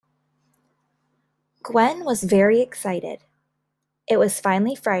Gwen was very excited. It was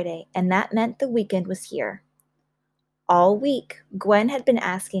finally Friday, and that meant the weekend was here. All week, Gwen had been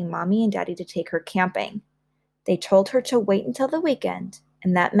asking Mommy and Daddy to take her camping. They told her to wait until the weekend,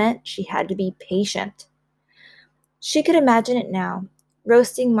 and that meant she had to be patient. She could imagine it now,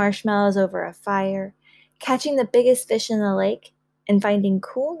 roasting marshmallows over a fire, catching the biggest fish in the lake, and finding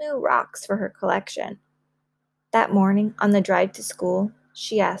cool new rocks for her collection. That morning, on the drive to school,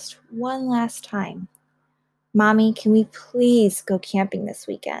 she asked one last time, Mommy, can we please go camping this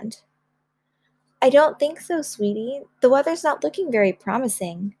weekend? I don't think so, sweetie. The weather's not looking very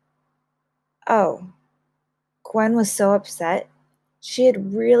promising. Oh, Gwen was so upset. She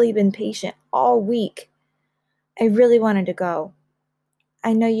had really been patient all week. I really wanted to go.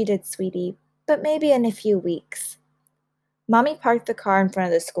 I know you did, sweetie, but maybe in a few weeks. Mommy parked the car in front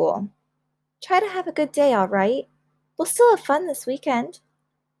of the school. Try to have a good day, all right? We'll still have fun this weekend.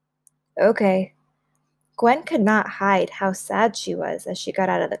 Okay. Gwen could not hide how sad she was as she got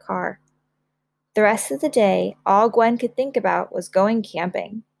out of the car. The rest of the day, all Gwen could think about was going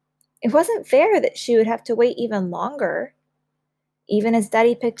camping. It wasn't fair that she would have to wait even longer. Even as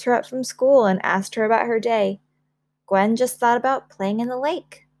Daddy picked her up from school and asked her about her day, Gwen just thought about playing in the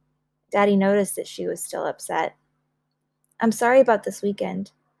lake. Daddy noticed that she was still upset. I'm sorry about this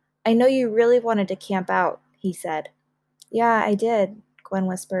weekend. I know you really wanted to camp out, he said. Yeah, I did, Gwen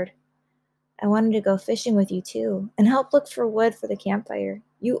whispered. I wanted to go fishing with you too and help look for wood for the campfire.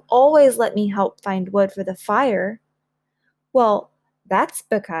 You always let me help find wood for the fire. Well, that's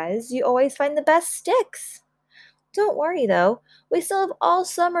because you always find the best sticks. Don't worry though, we still have all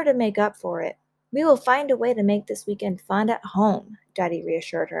summer to make up for it. We will find a way to make this weekend fun at home, Daddy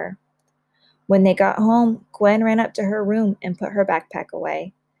reassured her. When they got home, Gwen ran up to her room and put her backpack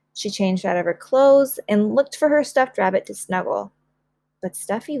away. She changed out of her clothes and looked for her stuffed rabbit to snuggle. But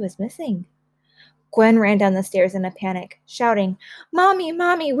Stuffy was missing. Gwen ran down the stairs in a panic, shouting, Mommy,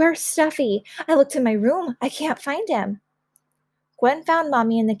 Mommy, where's Stuffy? I looked in my room. I can't find him. Gwen found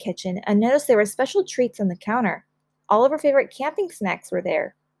Mommy in the kitchen and noticed there were special treats on the counter. All of her favorite camping snacks were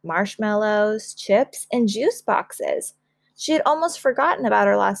there marshmallows, chips, and juice boxes. She had almost forgotten about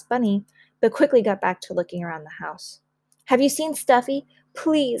her lost bunny, but quickly got back to looking around the house. Have you seen Stuffy?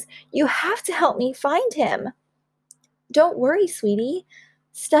 Please, you have to help me find him. Don't worry, sweetie.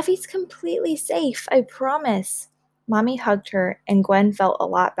 Stuffy's completely safe, I promise. Mommy hugged her, and Gwen felt a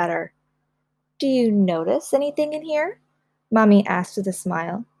lot better. Do you notice anything in here? Mommy asked with a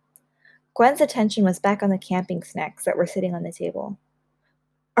smile. Gwen's attention was back on the camping snacks that were sitting on the table.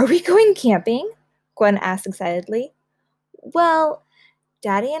 Are we going camping? Gwen asked excitedly. Well,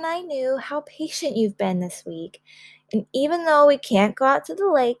 Daddy and I knew how patient you've been this week, and even though we can't go out to the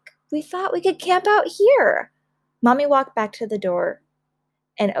lake, we thought we could camp out here. Mommy walked back to the door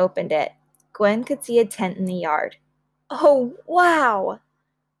and opened it. Gwen could see a tent in the yard. Oh, wow!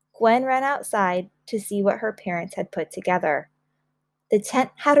 Gwen ran outside to see what her parents had put together. The tent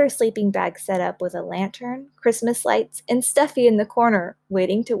had her sleeping bag set up with a lantern, Christmas lights, and Stuffy in the corner,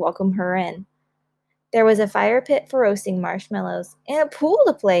 waiting to welcome her in. There was a fire pit for roasting marshmallows and a pool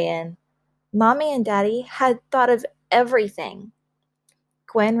to play in. Mommy and Daddy had thought of everything.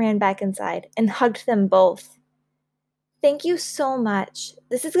 Gwen ran back inside and hugged them both. Thank you so much.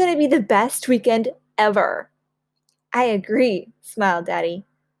 This is going to be the best weekend ever. I agree, smiled Daddy.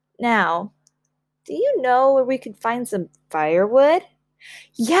 Now, do you know where we could find some firewood?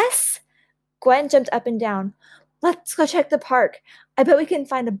 Yes! Gwen jumped up and down. Let's go check the park. I bet we can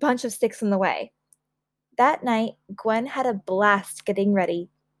find a bunch of sticks on the way. That night, Gwen had a blast getting ready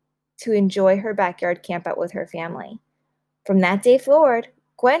to enjoy her backyard campout with her family. From that day forward,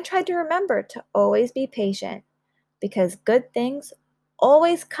 Gwen tried to remember to always be patient because good things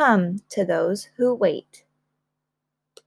always come to those who wait.